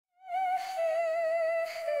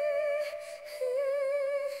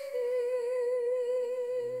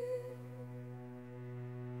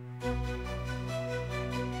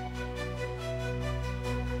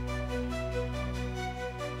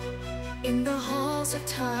In the halls of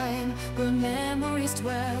time, where memories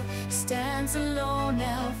dwell, stands alone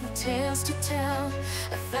now for tales to tell.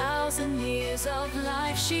 1,000 years of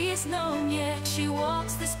life she's known, yet she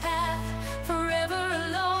walks this path forever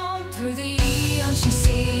alone. Through the eons she's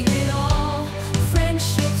seen it all.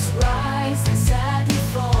 Friendships rise and sadly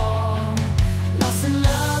fall. Loss and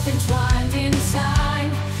love entwined in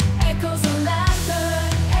time. Echoes of laughter,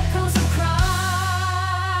 echoes of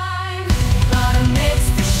crime. But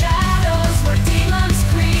amidst the shadows where demons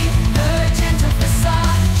creep, her gentle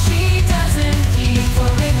façade she doesn't keep.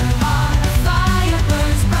 For in her heart a fire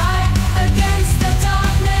burns bright. Against the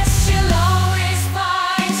darkness she'll always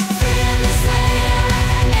fight. Fearless layer,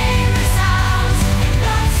 her name resounds. In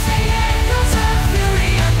blood say echoes of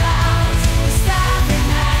fury abounds. With staff in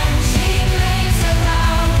hand she claims her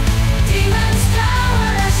ground. Demons cower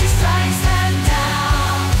as she strikes them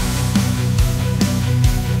down.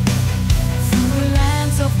 Through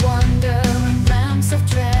lands of wonder and realms of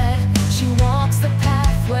dread, she walks the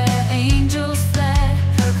path where angels fled.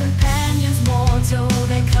 Her companions mortal,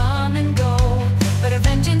 they come and go, but her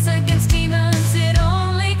vengeance against demons, it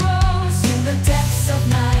only grows. In the depths of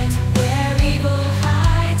night, where evil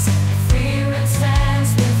hides, Frieren stands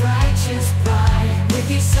with righteous pride. With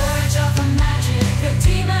the surge of her magic, a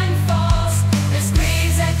demon falls. Their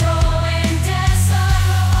screams echo in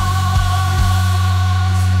desolate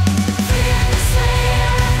halls. Fearless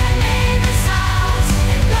slayer, her name resounds.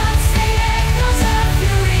 In blood say echoes of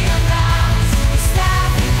fury abounds. With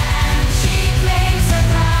staff in hand, she claims her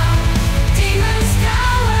crown. Demons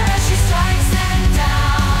cower as she strikes them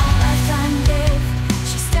down. Lifetime lived,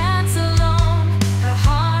 she stands alone. Her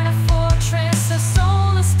heart a fortress, her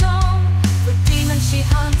soul a stone. For demons she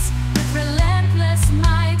hunts with relentless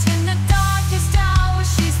might. In the darkest hours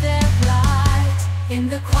she's their light. In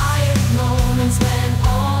the quiet moments when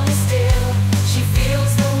all is still, she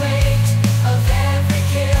feels the weight of every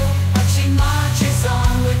kill. But she marches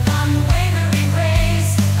on with unwavering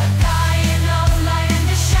grace, a guardian of light in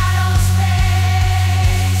the shadows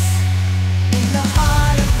face. In the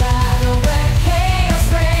heart of battle where chaos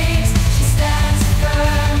reigns, she stands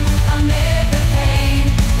firm amid the pain.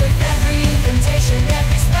 With every incantation,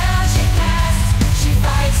 every spell she casts, she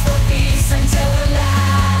fights for peace until the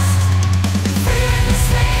last. Fearless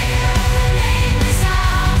slayer, her name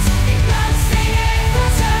resounds. In blood say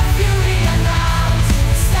echoes of fury unbound.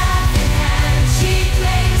 Staff in hand, she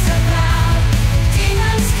claims her crown.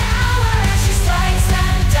 Demons cower as she strikes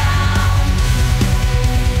them down.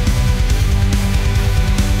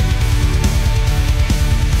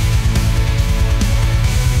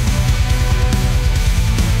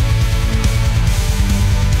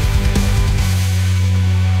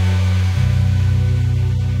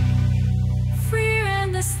 Frieren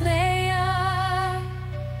the Slayer,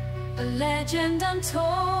 a legend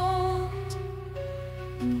untold.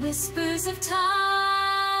 In whispers of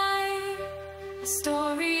time, a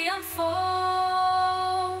story unfolds.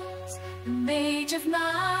 The mage of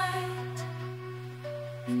night,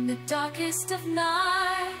 in the darkest of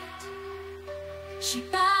night, she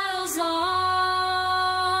battles on.